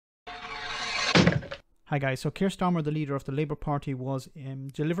Hi guys. So Keir Starmer, the leader of the Labour Party, was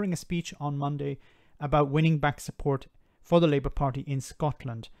delivering a speech on Monday about winning back support for the Labour Party in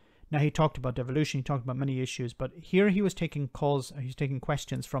Scotland. Now, he talked about devolution, he talked about many issues, but here he was taking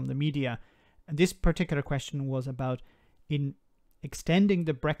questions from the media. And this particular question was about in extending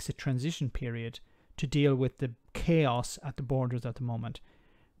the Brexit transition period to deal with the chaos at the borders at the moment.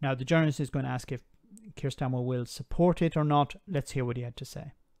 Now, the journalist is going to ask if Keir Starmer will support it or not. Let's hear what he had to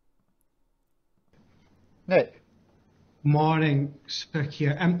say. Nick. Morning, Sir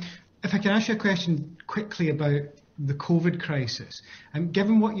Keir. If I can ask you a question quickly about the COVID crisis.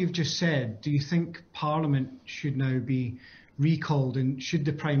 Given what you've just said, do you think Parliament should now be recalled, and should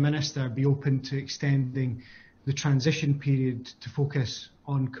the Prime Minister be open to extending the transition period to focus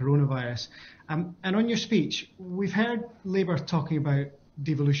on coronavirus? And on your speech, we've heard Labour talking about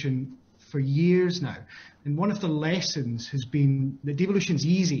devolution for years now, and one of the lessons has been that devolution's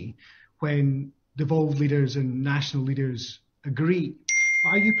easy when devolved leaders and national leaders agree.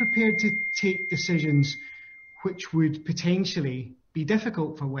 Are you prepared to take decisions which would potentially be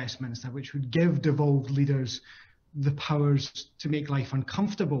difficult for Westminster, which would give devolved leaders the powers to make life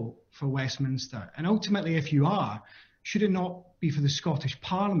uncomfortable for Westminster? And ultimately, if you are, should it not be for the Scottish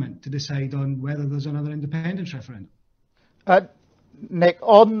Parliament to decide on whether there's another independence referendum? Nick,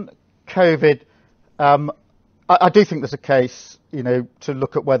 on COVID, I do think there's a case, to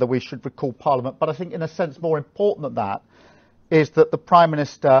look at whether we should recall Parliament. But I think, in a sense, more important than that is that the Prime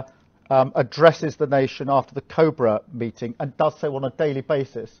Minister addresses the nation after the Cobra meeting and does so on a daily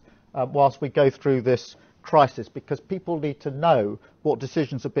basis whilst we go through this crisis, because people need to know what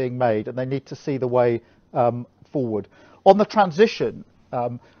decisions are being made and they need to see the way forward. On the transition,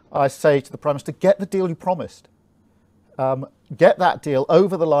 I say to the Prime Minister, get the deal you promised. Get that deal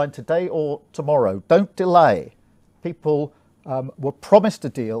over the line today or tomorrow. Don't delay. People were promised a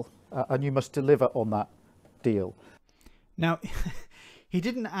deal and you must deliver on that deal. Now, he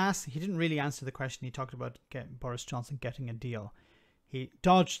didn't really answer the question. He talked about Boris Johnson getting a deal. He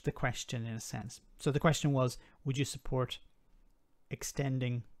dodged the question in a sense. So the question was, would you support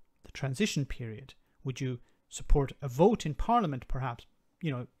extending the transition period? Would you support a vote in Parliament, perhaps,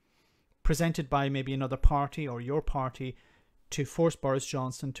 presented by maybe another party or your party, to force Boris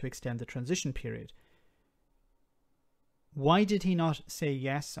Johnson to extend the transition period? Why did he not say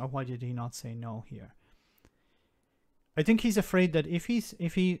yes, or why did he not say no here? I think he's afraid that if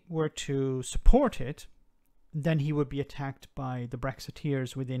he were to support it, then he would be attacked by the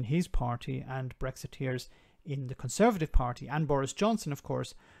Brexiteers within his party and Brexiteers in the Conservative Party and Boris Johnson, of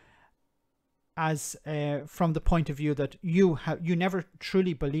course, as from the point of view that you never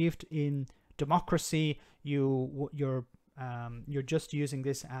truly believed in democracy. You're just using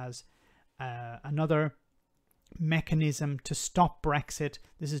this as another mechanism to stop Brexit.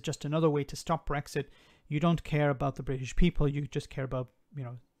 This is just another way to stop Brexit. You don't care about the British people. You just care about,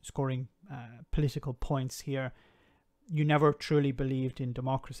 scoring political points here. You never truly believed in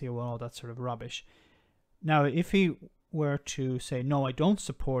democracy or all that sort of rubbish. Now, if he were to say, no, I don't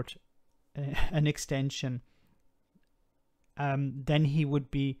support an extension, then he would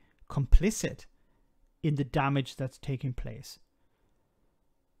be complicit in the damage that's taking place.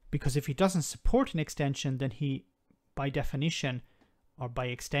 Because if he doesn't support an extension, then he, by definition, or by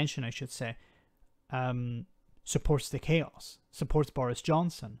extension, I should say, supports the chaos, supports Boris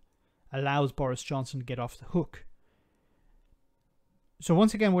Johnson, allows Boris Johnson to get off the hook. So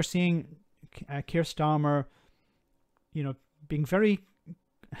once again, we're seeing Keir Starmer, being very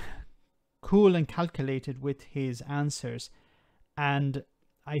cool and calculated with his answers. And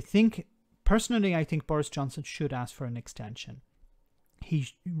personally, I think Boris Johnson should ask for an extension. He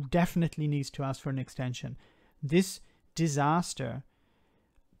definitely needs to ask for an extension. This disaster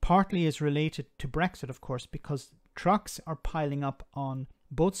partly is related to Brexit, of course, because trucks are piling up on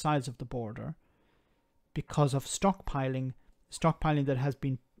both sides of the border because of stockpiling that has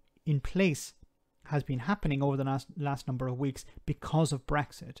been in place, has been happening over the last number of weeks because of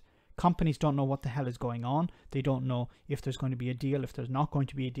Brexit. Companies don't know what the hell is going on. They don't know if there's going to be a deal, if there's not going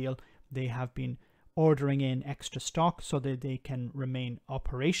to be a deal. They have been ordering in extra stock so that they can remain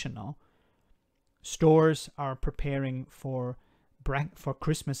operational. Stores are preparing for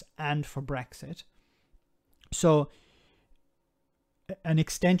Christmas and for Brexit. So an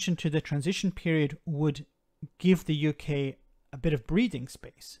extension to the transition period would give the UK a bit of breathing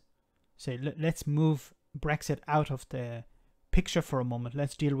space. Say, let's move Brexit out of the picture for a moment.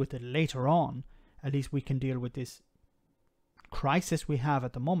 Let's deal with it later on. At least we can deal with this crisis we have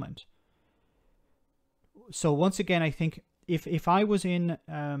at the moment. So once again, I think if I was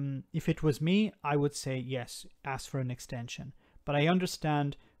if it was me, I would say yes, ask for an extension. But I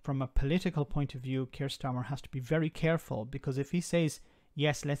understand from a political point of view, Keir Starmer has to be very careful, because if he says,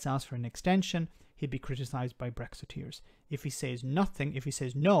 yes, let's ask for an extension, he'd be criticised by Brexiteers. If he says nothing, if he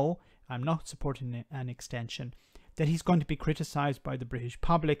says, no, I'm not supporting an extension, then he's going to be criticised by the British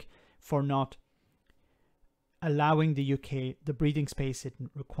public for not allowing the UK the breathing space it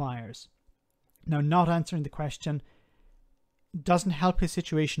requires. Now, not answering the question doesn't help his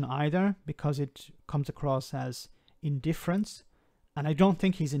situation either, because it comes across as indifference. And I don't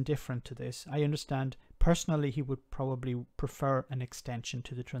think he's indifferent to this. I understand personally he would probably prefer an extension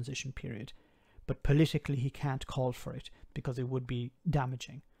to the transition period, but politically he can't call for it because it would be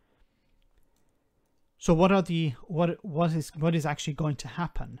damaging. So what is actually going to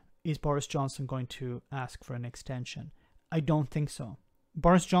happen? Is Boris Johnson going to ask for an extension? I don't think so.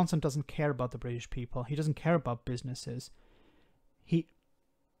 Boris Johnson doesn't care about the British people. He doesn't care about businesses.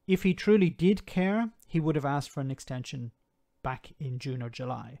 If he truly did care, he would have asked for an extension back in June or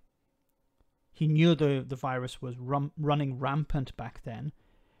July. He knew the virus was running rampant back then.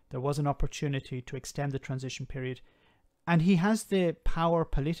 There was an opportunity to extend the transition period, and he has the power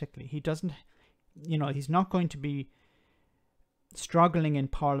politically. He doesn't, he's not going to be struggling in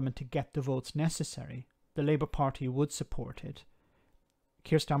Parliament to get the votes necessary. The Labour Party would support it.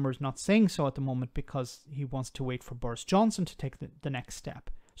 Keir Starmer is not saying so at the moment because he wants to wait for Boris Johnson to take the next step.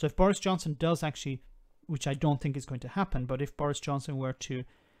 So if Boris Johnson does actually, which I don't think is going to happen, but if Boris Johnson were to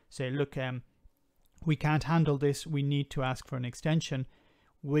say, look, we can't handle this, we need to ask for an extension,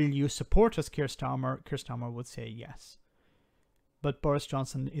 will you support us, Keir Starmer? Keir Starmer would say yes. But Boris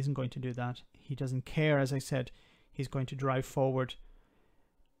Johnson isn't going to do that. He doesn't care. As I said, he's going to drive forward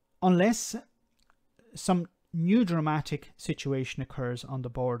unless some new dramatic situation occurs on the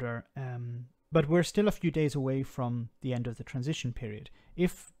border. But we're still a few days away from the end of the transition period.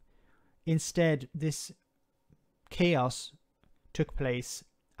 If instead this chaos took place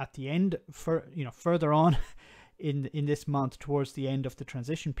at the end, further on in this month, towards the end of the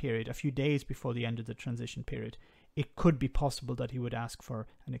transition period, a few days before the end of the transition period, it could be possible that he would ask for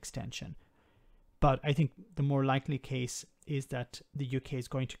an extension. But I think the more likely case is that the UK is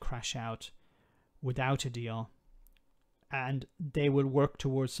going to crash out without a deal, and they will work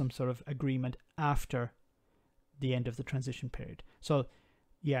towards some sort of agreement after the end of the transition period. So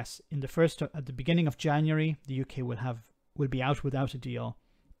yes, at the beginning of January, the UK will be out without a deal.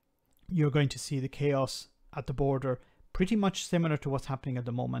 You're going to see the chaos at the border pretty much similar to what's happening at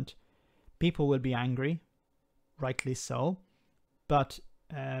the moment. People will be angry, rightly so, but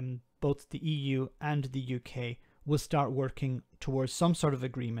both the EU and the UK will start working towards some sort of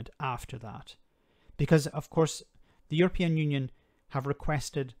agreement after that. Because, of course, the European Union have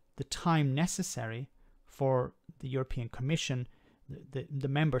requested the time necessary for the European Commission, the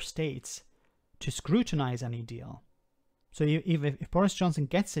member states, to scrutinize any deal. So if Boris Johnson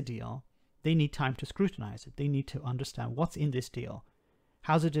gets a deal, they need time to scrutinize it. They need to understand what's in this deal.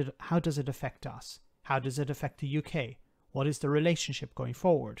 How does it affect us? How does it affect the UK? What is the relationship going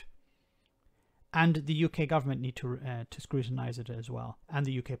forward? And the UK government need to scrutinize it as well, and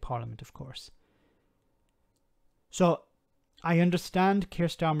the UK Parliament, of course. So I understand Keir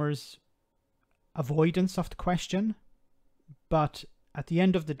Starmer's avoidance of the question, but at the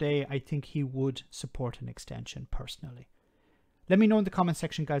end of the day, I think he would support an extension personally. Let me know in the comment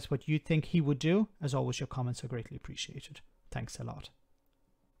section, guys, what you think he would do. As always, your comments are greatly appreciated. Thanks a lot.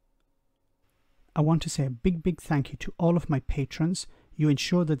 I want to say a big thank you to all of my patrons. You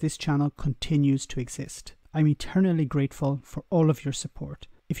ensure that this channel continues to exist. I'm eternally grateful for all of your support.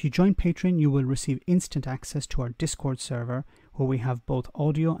 If you join Patreon, you will receive instant access to our Discord server, where we have both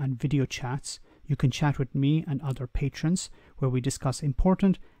audio and video chats. You can chat with me and other patrons, where we discuss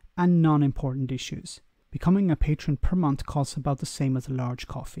important and non-important issues. Becoming a patron per month costs about the same as a large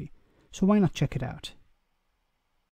coffee, so why not check it out?